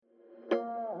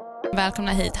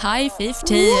Välkomna hit, High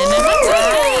 15.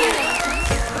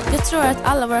 Jag tror att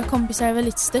alla våra kompisar är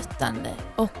väldigt stöttande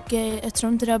och jag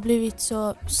tror inte det har blivit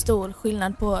så stor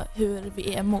skillnad på hur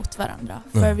vi är mot varandra.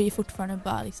 För vi är fortfarande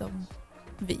bara liksom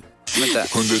vi.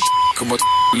 100,2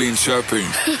 Linköping.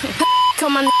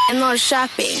 Komma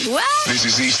Norrköping. This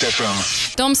is East FM.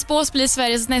 De spås bli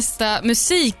Sveriges nästa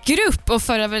musikgrupp och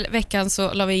förra veckan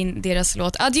så la vi in deras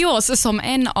låt Adios som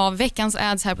en av veckans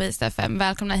ads här på East FM.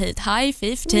 Välkomna hit, High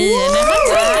 15.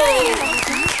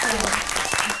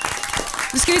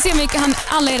 Nu ska vi se om vi kan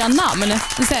alla era namn.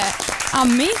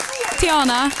 Ami,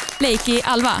 Tiana, Leiki,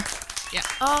 Alva.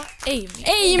 Ja, Amy.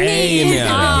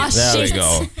 Shit.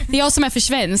 Det är jag som är för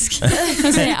svensk.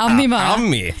 Jag säger Ami bara.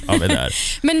 Ami har vi där.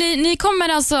 Men ni kommer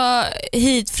alltså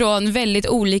hit från väldigt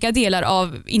olika delar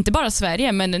av, inte bara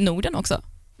Sverige, men Norden också.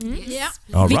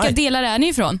 Vilka delar är ni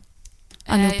ifrån?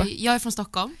 Jag är från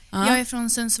Stockholm. Jag är från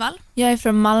Sundsvall. Jag är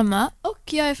från Malmö.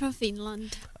 Och jag är från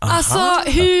Finland. Alltså,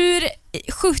 hur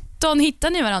 17 hittar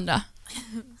ni varandra?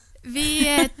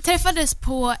 Vi träffades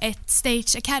på ett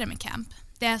Stage Academy Camp.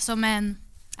 Det är som en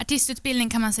artistutbildning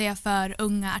kan man säga för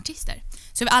unga artister.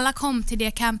 Så vi alla kom till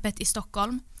det campet i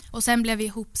Stockholm och sen blev vi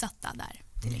ihopsatta där.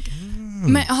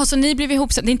 Men alltså, ni blev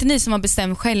ihopsatta, det är inte ni som har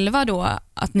bestämt själva då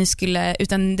att ni skulle,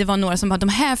 utan det var några som bara, de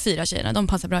här 4 tjejerna, de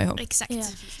passar bra ihop. Exakt. Ja.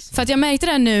 För att jag märkte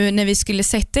det nu när vi skulle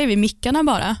sätta er vid mickarna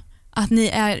bara, att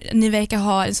ni verkar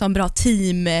ha en sån bra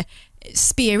team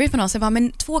spirit på något sätt.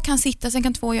 Men 2 kan sitta, sen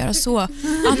kan 2 göra så.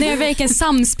 Att ni är verkligen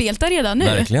samspelta redan nu.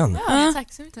 Verkligen. Ja,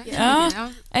 tack så mycket. Ja.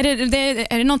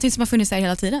 Är det någonting som har funnits där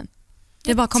hela tiden?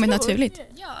 Det har bara kommit naturligt.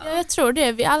 Ja, jag tror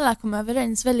det. Vi alla kommer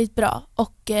överens väldigt bra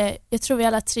och jag tror vi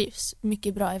alla trivs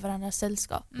mycket bra i varandras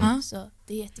sällskap. Så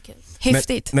det är jättekul.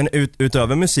 Häftigt. Men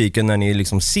utöver musiken när ni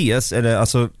liksom ses, eller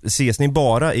alltså ses ni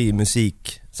bara i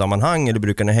musiksammanhang eller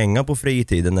brukar ni hänga på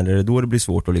fritiden, eller är det då det blir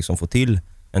svårt att liksom få till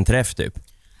en träff typ?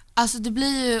 Alltså det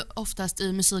blir ju oftast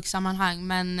i musiksammanhang,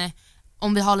 men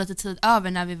om vi har lite tid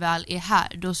över när vi väl är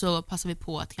här, då så passar vi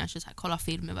på att kanske så här, kolla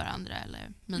film med varandra eller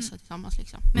mysa tillsammans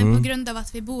liksom. Men på grund av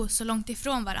att vi bor så långt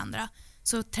ifrån varandra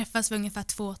så träffas vi ungefär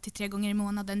 2 till 3 gånger i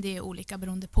månaden. Det är olika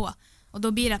beroende på. Och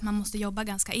då blir det att man måste jobba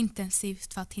ganska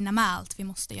intensivt för att hinna med allt vi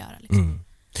måste göra liksom.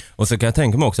 Och så kan jag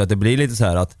tänka mig också att det blir lite så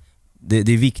här att det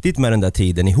är viktigt med den där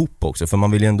tiden ihop också, för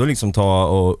man vill ju ändå liksom ta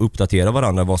och uppdatera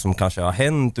varandra vad som kanske har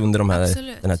hänt under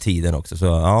den här tiden också. Så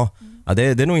ja, det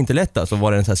är nog inte lätt alltså, att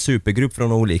vara en så här supergrupp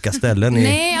från olika ställen i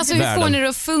Nej, alltså hur världen. får ni det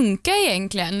att funka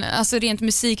egentligen? Alltså rent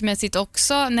musikmässigt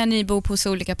också när ni bor på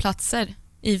så olika platser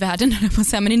i världen, eller på att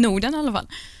säga, men i Norden i alla fall.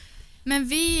 Men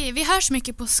vi hörs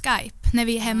mycket på Skype när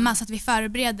vi är hemma, så att vi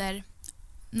förbereder.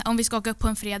 Om vi ska åka upp på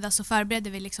en fredag så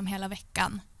förbereder vi liksom hela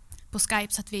veckan på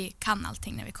Skype så att vi kan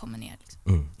allting när vi kommer ner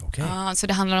liksom. Okay. Ja, så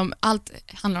det allt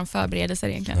handlar om förberedelser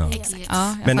egentligen. Ja. Exakt.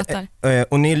 Ja, jag fattar.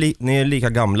 Och ni är lika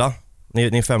gamla? Ni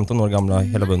är 15 år gamla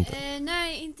hela bunten?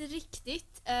 Nej, inte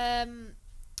riktigt.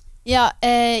 Jag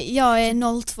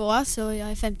är 02, så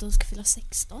jag är 15 och ska fylla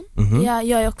 16. Ja,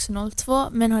 jag är också 02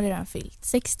 men har redan fyllt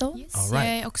 16. Yes. All right.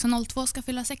 Jag är också 02 ska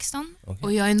fylla 16. Okay.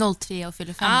 Och jag är 03 och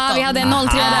fyller 15. Vi hade en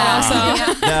 03 där alltså.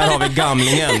 Där har vi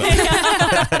gamlingen.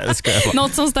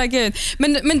 Något som stack ut.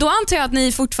 Men då antar jag att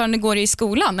ni fortfarande går i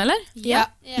skolan, eller? Ja.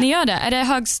 Ni gör det? Är det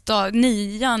högstad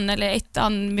 9:an eller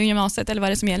 1:an med gymnasiet, eller vad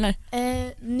är det som gäller?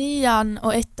 9:an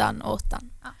och 1:an och 8:an.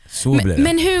 Så blir det.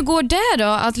 Men hur går det då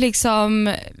att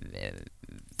liksom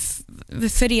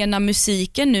förena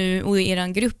musiken nu och er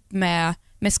grupp med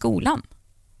skolan?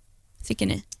 Tycker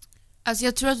ni? Alltså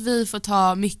jag tror att vi får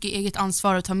ta mycket eget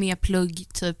ansvar och ta med plugg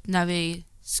typ när vi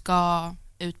ska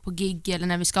ut på gig eller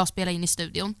när vi ska spela in i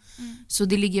studion. Så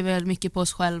det ligger väl mycket på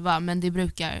oss själva, men det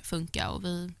brukar funka och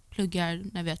vi pluggar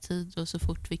när vi har tid och så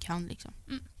fort vi kan liksom.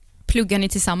 Pluggar ni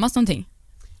tillsammans någonting?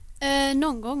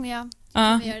 Någon gång, ja.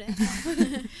 Ja. Vi gör det.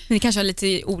 Ni kanske har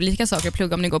lite olika saker att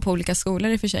plugga om ni går på olika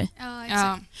skolor i och för sig. Ja,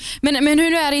 Ja. Men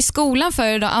hur är det i skolan för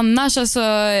er då annars? Alltså,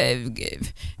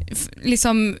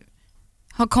 liksom,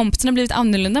 har kompisarna blivit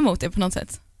annorlunda mot er på något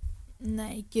sätt?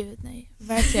 Nej, gud nej.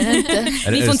 Verkligen inte.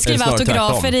 Ni får inte skriva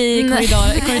autografer i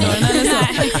korridorerna eller så.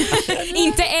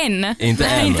 Inte än.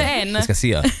 Inte än. Jag ska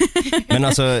se. Men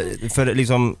alltså, för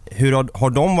liksom, hur har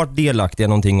de varit delaktiga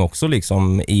någonting också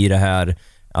liksom i det här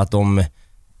att de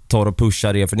tar och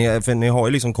pushar er? För ni har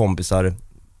ju liksom kompisar,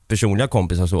 personliga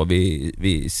kompisar så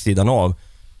vid sidan av.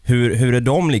 Hur är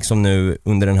de liksom nu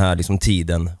under den här liksom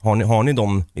tiden? Har ni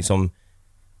dem liksom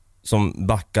som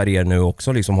backar er nu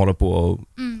också, liksom håller på och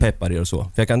peppar er och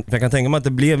så? För jag kan tänka mig att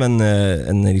det blev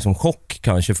en liksom chock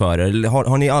kanske för er. Eller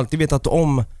har ni alltid vetat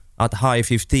om att High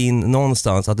 15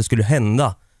 någonstans, att det skulle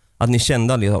hända? Att ni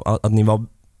kände att ni var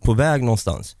på väg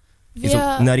någonstans?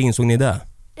 Liksom, när insåg ni det?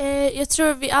 jag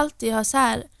tror vi alltid har så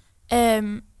här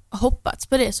hoppats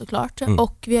på det såklart.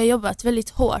 Och vi har jobbat väldigt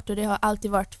hårt och det har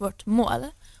alltid varit vårt mål.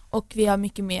 Och vi har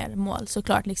mycket mer mål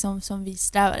såklart liksom, som vi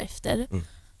strävar efter.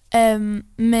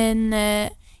 Men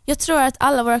jag tror att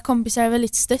alla våra kompisar är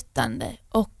väldigt stöttande.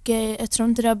 Och jag tror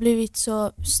inte det har blivit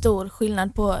så stor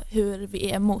skillnad på hur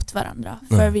vi är mot varandra.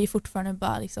 För vi är fortfarande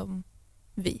bara liksom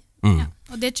vi. Ja.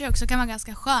 Och det tror jag också kan vara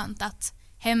ganska skönt att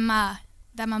hemma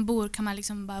där man bor kan man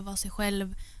liksom bara vara sig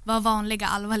själv, vara vanliga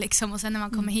Alva liksom, och sen när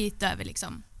man kommer hit över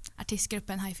liksom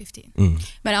artistgruppen High 15.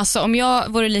 Men alltså om jag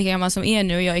vore lika gammal som er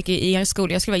nu och jag gick i er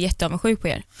skola, jag skulle vara jätteavundsjuk på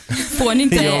er. Får ni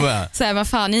inte såhär, vad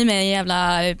fan, ni är med i en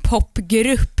jävla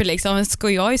popgrupp liksom, ska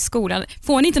jag i skolan?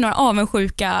 Får ni inte några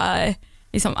avundsjuka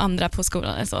liksom andra på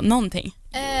skolan eller så, någonting?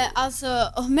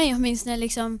 Alltså, och mig åtminstone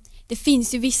liksom, det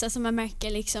finns ju vissa som man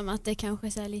märker liksom att det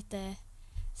kanske så här lite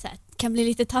så här, kan bli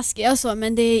lite taskiga och så,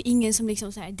 men det är ingen som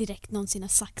liksom så här direkt någonsin har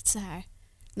sagt så här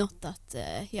något att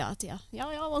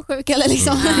jag var sjuk eller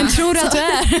liksom. Tror du att du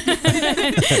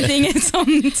är? Det är inget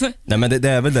sånt. Nej, men det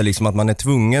är väl det liksom att man är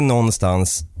tvungen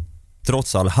någonstans,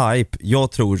 trots all hype.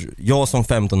 Jag som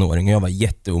 15-åring, jag var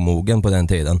jätteomogen på den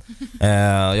tiden.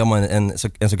 Jag var en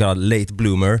så kallad late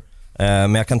bloomer.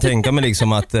 Men jag kan tänka mig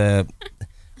liksom att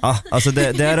alltså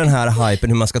det är den här hypen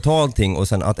hur man ska ta allting och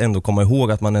sen att ändå komma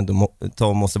ihåg att man ändå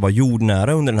måste vara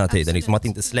jordnära under den här tiden. Liksom att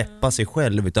inte släppa sig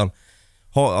själv utan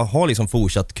ha liksom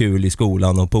fortsatt kul i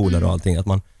skolan och polare och allting. Att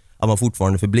man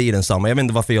fortfarande förblir densamma. Jag vet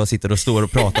inte varför jag sitter och står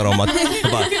och pratar om att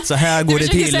bara, så här går det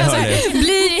till.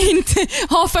 Bli inte,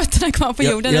 ha fötterna kvar på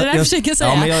jorden. Det är det jag försöker säga.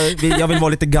 Ja, men jag vill vara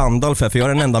lite Gandalf för jag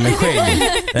är den enda med skägg.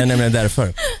 Det är nämligen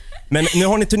därför. Men nu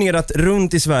har ni turnerat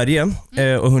runt i Sverige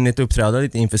och hunnit uppträda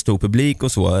lite inför stor publik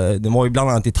och så. Det var ju bland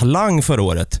annat i Talang förra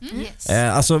året.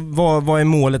 Alltså vad är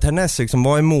målet härnäst? Liksom?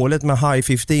 Vad är målet med High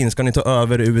 15? Ska ni ta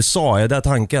över USA? Är det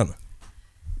tanken?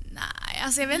 Nej,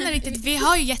 alltså jag vet inte riktigt. Vi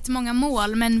har ju jättemånga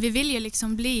mål, men vi vill ju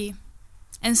liksom bli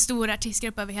en stor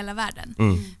artistgrupp över hela världen.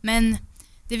 Men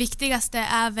det viktigaste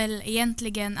är väl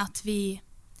egentligen att vi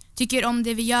tycker om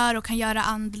det vi gör och kan göra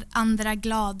andra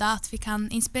glada, att vi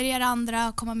kan inspirera andra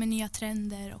och komma med nya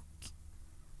trender och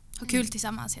ha kul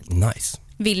tillsammans helt enkelt. Nice.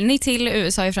 Vill ni till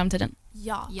USA i framtiden?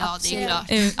 Ja, det är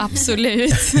klart.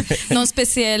 Absolut. Någon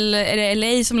speciell, är det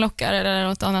LA som lockar eller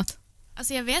något annat?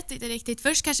 Alltså jag vet inte riktigt.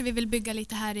 Först kanske vi vill bygga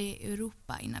lite här i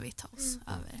Europa innan vi tar oss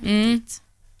över dit.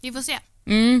 Vi får se.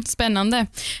 Spännande.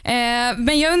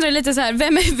 Men jag undrar lite så här,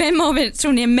 vem av er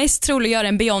tror ni är mest trolig att göra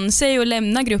en Beyoncé och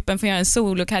lämna gruppen för att göra en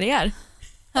solokarriär?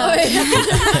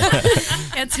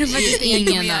 Jag tror faktiskt ingen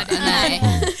kommer göra det.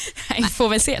 Nej, får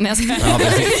väl se när jag ska.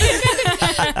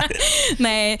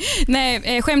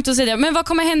 Nej, skämt åsido. Men vad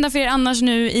kommer hända för er annars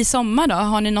nu i sommar då?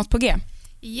 Har ni något på G?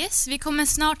 Yes, vi kommer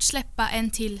snart släppa en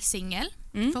till singel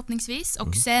förhoppningsvis.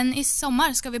 Och sen i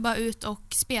sommar ska vi bara ut och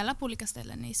spela på olika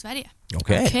ställen i Sverige.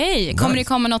 Okej. Kommer det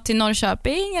komma något till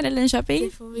Norrköping eller Linköping?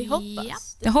 Det får vi hoppas. Ja.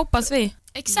 Det hoppas vi.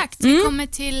 Exakt, vi kommer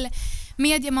till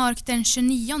Mediamarkt den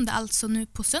 29, alltså nu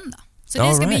på söndag. Så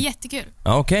det ska bli jättekul.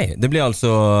 Okej. Det blir alltså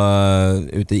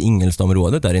ute i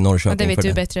Ingelstadområdet där i Norrköping. Ja, det vet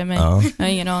du bättre än mig. Ja. Jag har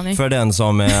ingen aning. För den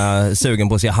som är sugen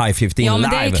på att se High 15 ja, live.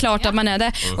 men det är klart att man är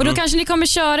det. Och då kanske ni kommer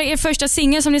köra er första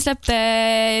singel som ni släppte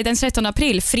den 13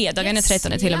 april. Fredagen är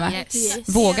 13 till och med. Yes.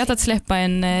 Vågat att släppa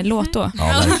en låt då.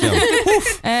 Ja, verkligen.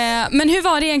 Men hur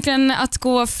var det egentligen att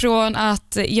gå från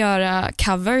att göra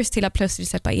covers till att plötsligt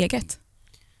släppa eget?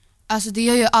 Alltså det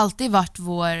har ju alltid varit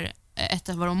ett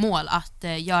av våra mål att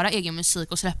göra egen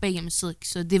musik och släppa egen musik,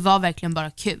 så det var verkligen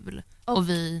bara kul och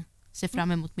vi ser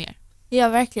fram emot mer. Ja,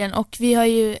 verkligen. Och vi har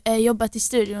ju jobbat i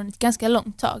studion ett ganska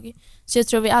långt tag. Så jag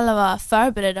tror vi alla var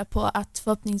förberedda på att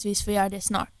förhoppningsvis få göra det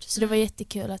snart. Så det var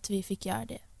jättekul att vi fick göra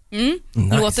det.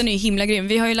 Nice. Låten är ju himla grym.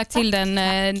 Vi har ju lagt till den,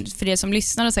 för er som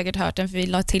lyssnar har säkert hört den, för vi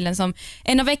la till den som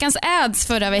en av veckans ads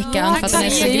förra veckan för att den är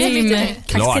så grym.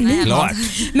 Klart.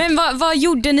 Men vad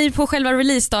gjorde ni på själva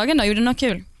releasedagen då? Gjorde ni något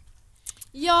kul?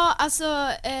 Ja, alltså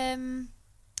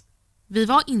Vi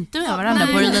var inte med varandra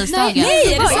på releasedagen.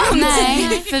 Nej, är det sant?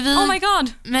 Nej, för vi... Oh my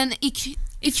god. Men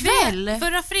ikväll...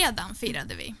 Förra fredagen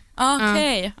firade vi.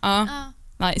 Okej.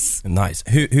 Nice.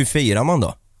 Hur firar man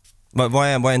då? Vad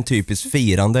är en typisk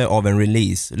firande av en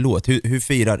release-låt? Hur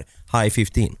firar High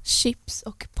 15? Chips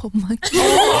och pommack.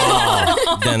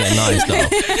 Den är nice då.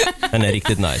 Den är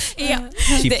riktigt nice. Ja.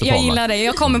 Chips och Jag pommack. gillar det.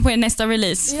 Jag kommer på er nästa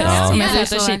release. Som jag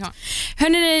äter shit.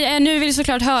 Hörrni, nu vill vi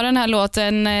såklart höra den här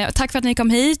låten. Tack för att ni kom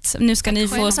hit. Nu ska ni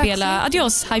få spela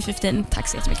Adios High 15. Tack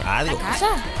så jättemycket.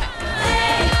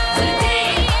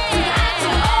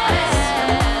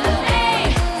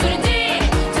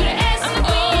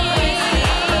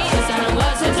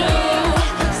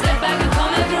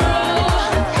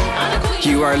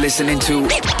 You are listening to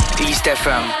East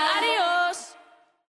FM.